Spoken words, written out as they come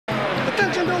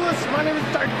Action Duelists, my name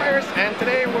is Dark Virus, and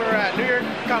today we're at New York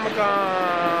Comic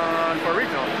Con for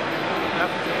regional.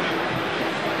 Yep.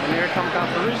 New York Comic Con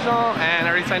for regional, and I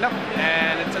already signed up.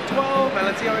 And it's at 12, and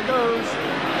let's see how it goes.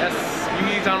 Yes,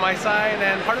 Yugi's on my side,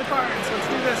 and part of the cards. Let's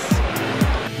do this.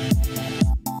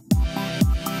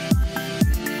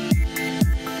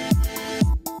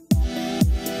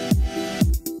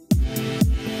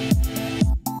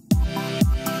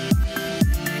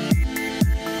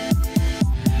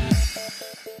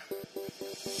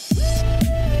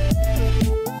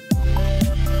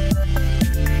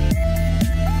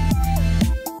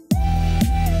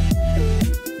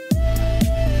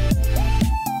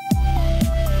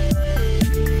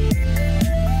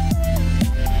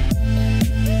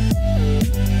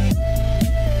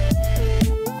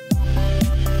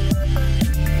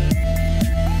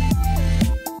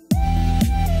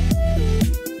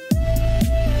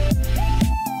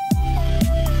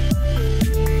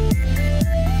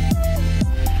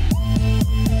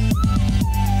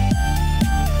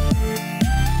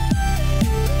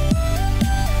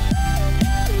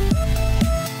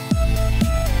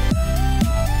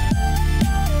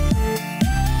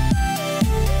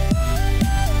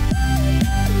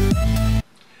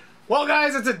 Well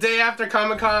guys, it's a day after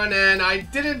Comic-Con and I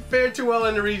didn't fare too well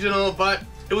in the regional, but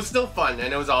it was still fun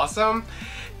and it was awesome.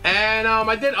 And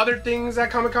I did other things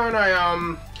at Comic-Con.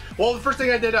 Well, the first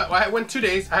thing I did, I went 2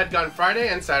 days. I had gone Friday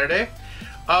and Saturday.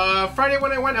 Friday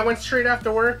when I went straight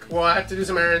after work. Well, I had to do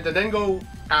some errands and then go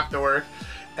after work.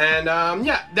 And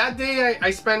yeah, that day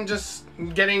I spent just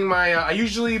getting my, I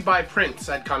usually buy prints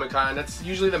at Comic-Con. That's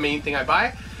usually the main thing I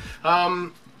buy.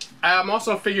 I'm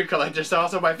also a figure collector, so I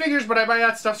also buy figures, but I buy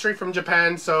that stuff straight from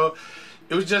Japan, so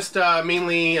it was just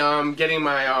mainly getting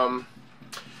my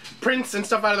prints and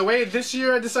stuff out of the way. This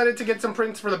year I decided to get some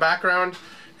prints for the background,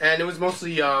 and it was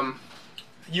mostly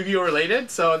Yu-Gi-Oh related.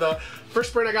 So the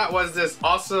first print I got was this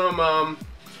awesome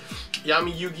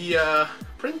Yami Yugi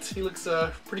print. He looks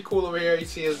pretty cool over here. You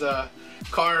see his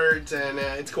cards, and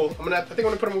it's cool. I think I'm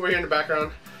gonna put him over here in the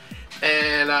background.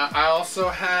 And I also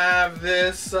have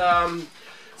this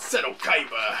Seto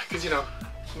Kaiba, because you know,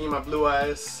 me and my blue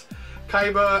eyes.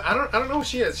 Kaiba, I don't know who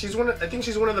she is. I think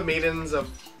she's one of the maidens of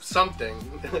something.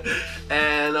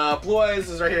 And blue eyes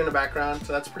is right here in the background,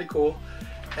 so that's pretty cool.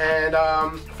 And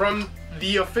from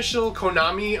the official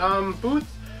Konami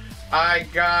booth, I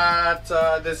got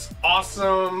this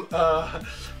awesome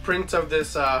print of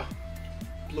this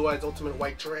Blue Eyes Ultimate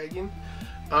White Dragon.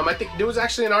 I think there was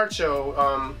actually an art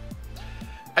show.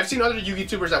 I've seen other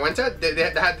YouTubers I went to. They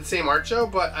had the same art show,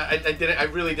 but I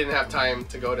really didn't have time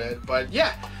to go to it. But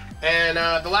yeah, and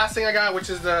the last thing I got, which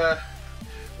is one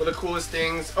of the coolest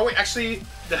things. Oh wait, actually,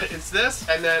 it's this,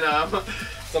 and then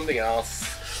something else.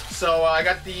 So I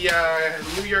got the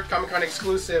New York Comic Con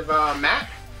exclusive mat.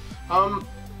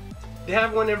 They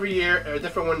have one every year, a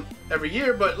different one every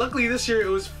year, but luckily this year it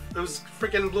was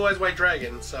freaking Blue Eyes White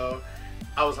Dragon. So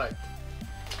I was hyped.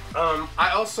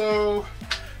 I also,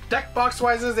 deck box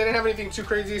wise, they didn't have anything too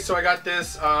crazy, so I got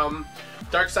this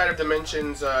Dark Side of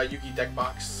Dimensions Yugi deck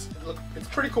box. It's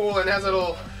pretty cool and it has a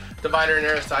little divider in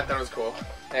there, so I thought it was cool.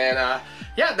 And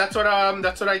yeah, that's what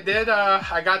I did.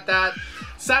 I got that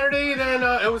Saturday. Then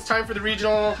it was time for the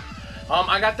regional.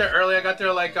 I got there early. I got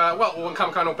there like well, when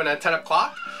Comic Con opened at 10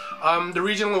 o'clock. The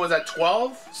regional was at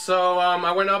 12, so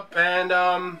I went up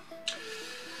and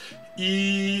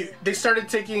they started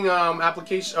taking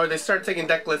they started taking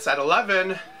deck lists at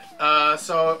 11.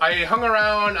 So I hung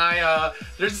around.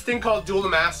 There's this thing called Duel the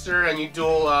Master, and you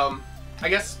duel, I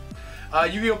guess,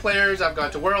 Yu-Gi-Oh players. I've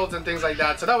gone to Worlds and things like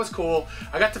that, so that was cool.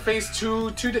 I got to face two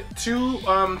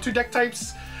deck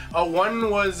types.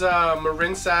 One was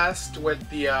Marincest with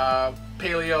the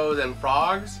Paleos and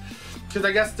Frogs, because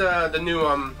I guess the new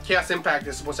Chaos Impact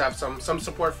is supposed to have some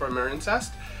support for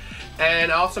Marincest.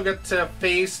 And I also get to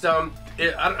face I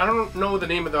don't know the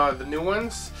name of the new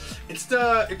ones. It's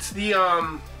the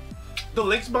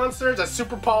Links monsters, a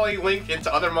super poly link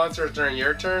into other monsters during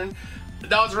your turn.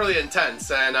 That was really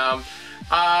intense. And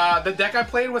the deck I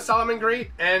played was Solomon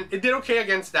Great, and it did okay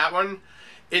against that one.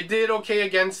 It did okay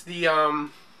against the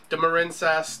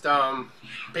Marincest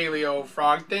Paleo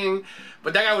Frog thing,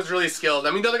 but that guy was really skilled.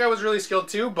 I mean, the other guy was really skilled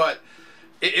too, but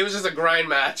it was just a grind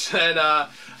match. And I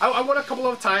won a couple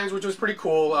of times, which was pretty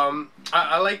cool.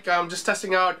 I like just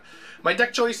testing out my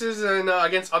deck choices and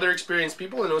against other experienced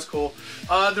people, and it was cool.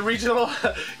 The regional,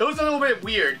 it was a little bit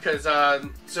weird because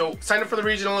so signed up for the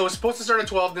regional. It was supposed to start at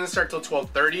 12, didn't start till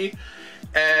 12:30.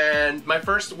 And my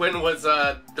first win was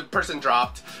the person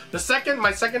dropped. My second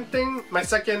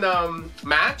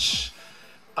match,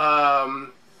 I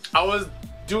was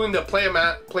doing the play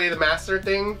the master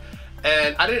thing,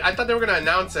 And I thought they were gonna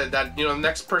announce it that, you know, the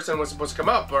next person was supposed to come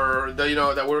up, or the, you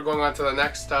know, that we were going on to the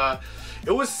next.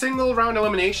 It was single round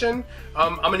elimination.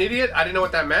 I'm an idiot. I didn't know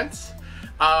what that meant.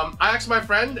 I asked my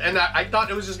friend, and I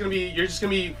thought it was just gonna be, you're just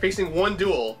gonna be facing one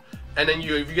duel, and then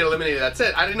if you get eliminated, that's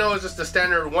it. I didn't know it was just a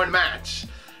standard one match.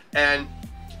 And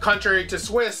contrary to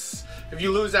Swiss, if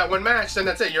you lose that one match, then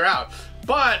that's it, you're out.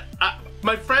 But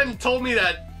my friend told me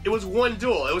that it was one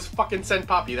duel. It was fucking Sen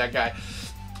Papi, that guy.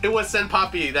 It was Sen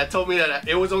Papi that told me that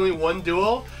it was only one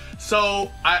duel.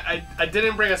 So I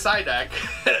didn't bring a side deck,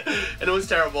 and it was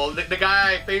terrible. The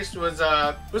guy I faced he was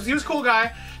a cool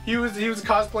guy. He was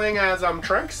cosplaying as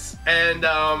Trunks, and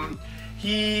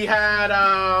he had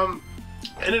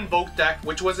an Invoke deck,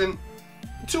 which wasn't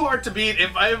too hard to beat.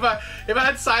 If I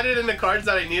had sided in the cards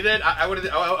that I needed, I would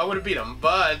have beat him,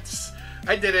 but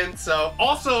I didn't. So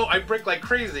also I brick like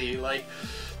crazy. Like,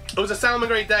 it was a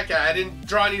Salamangreat deck. I didn't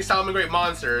draw any Salamangreat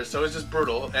monsters, so it was just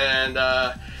brutal. And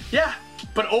yeah,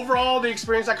 but overall the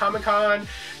experience at Comic-Con,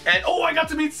 and oh, I got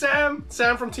to meet Sam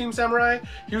from Team Samurai.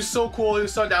 He was so cool. He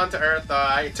was so down to earth.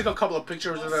 I took a couple of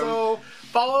pictures with him. So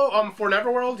follow For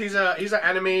Neverworld. He's an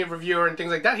anime reviewer and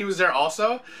things like that. He was there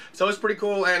also, so it was pretty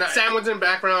cool. And Sam was in the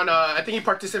background. I think he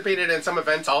participated in some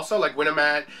events also, like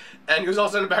Winamat, and he was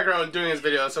also in the background doing his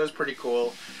video, so it was pretty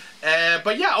cool.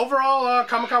 But yeah, overall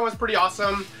Comic-Con was pretty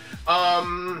awesome.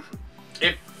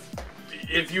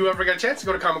 If you ever get a chance to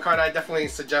go to Comic-Con, I definitely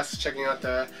suggest checking out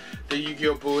the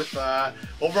Yu-Gi-Oh booth.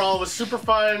 Overall, it was super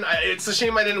fun. It's a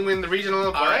shame I didn't win the regional.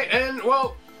 Alright, and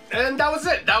well, and that was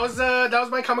it. That was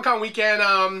my Comic-Con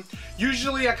weekend.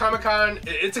 Usually at Comic-Con,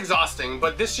 it's exhausting,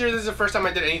 but this year, this is the first time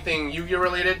I did anything Yu-Gi-Oh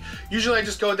related. Usually I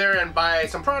just go there and buy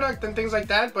some product and things like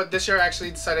that, but this year I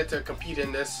actually decided to compete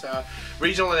in this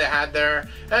regional that they had there,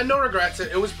 and no regrets.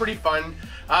 It was pretty fun.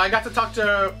 I got to talk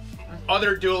to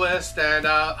other duelists and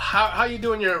how you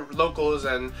doing your locals,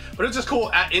 but it was just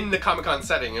cool in the Comic-Con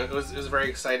setting. It was very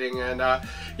exciting, and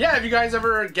yeah, if you guys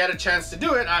ever get a chance to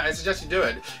do it, I suggest you do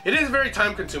it. It is very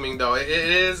time consuming though. It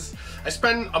is. I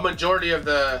spend a majority of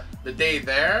the day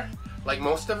there, like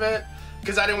most of it,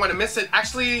 because I didn't want to miss it.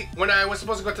 Actually, when I was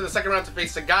supposed to go to the second round to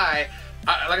face the guy,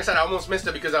 like I said, I almost missed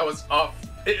it because I was off.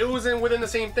 It was within the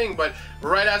same thing, but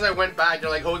right as I went back, they're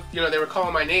like, oh, you know, they were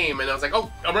calling my name, and I was like,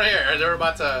 oh, I'm right here. And they were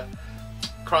about to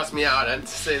cross me out and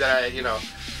say that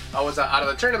I was out of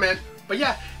the tournament. But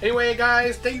yeah, anyway,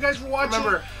 guys, thank you guys for watching.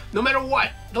 Remember, no matter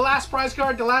what, the last prize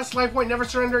card, the last life point, never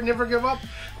surrender, never give up.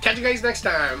 Catch you guys next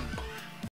time.